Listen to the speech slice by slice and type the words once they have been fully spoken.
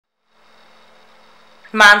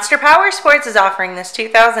Monster Powersports is offering this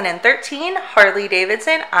 2013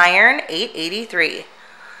 Harley-Davidson Iron 883.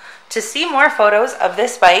 To see more photos of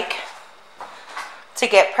this bike, to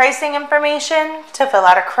get pricing information, to fill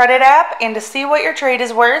out a credit app, and to see what your trade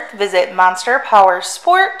is worth, visit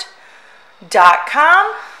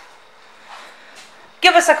monsterpowersport.com.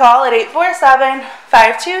 Give us a call at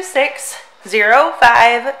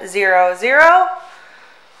 847-526-0500.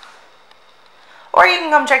 Or you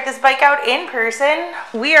can come check this bike out in person.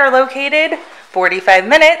 We are located 45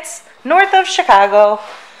 minutes north of Chicago.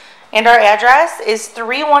 And our address is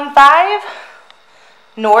 315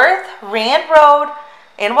 North Rand Road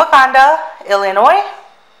in Wauconda, Illinois.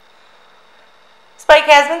 This bike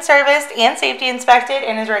has been serviced and safety inspected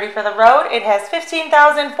and is ready for the road. It has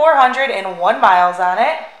 15,401 miles on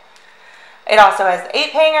it. It also has 8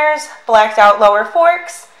 hangers, blacked out lower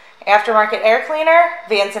forks, aftermarket air cleaner,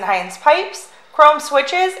 Vance & Hines pipes, chrome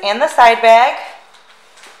switches, and the side bag.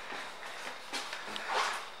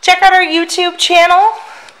 Check out our YouTube channel.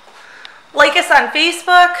 Like us on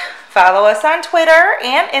Facebook. Follow us on Twitter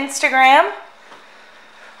and Instagram.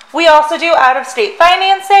 We also do out-of-state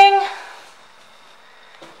financing.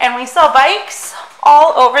 And we sell bikes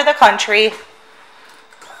all over the country.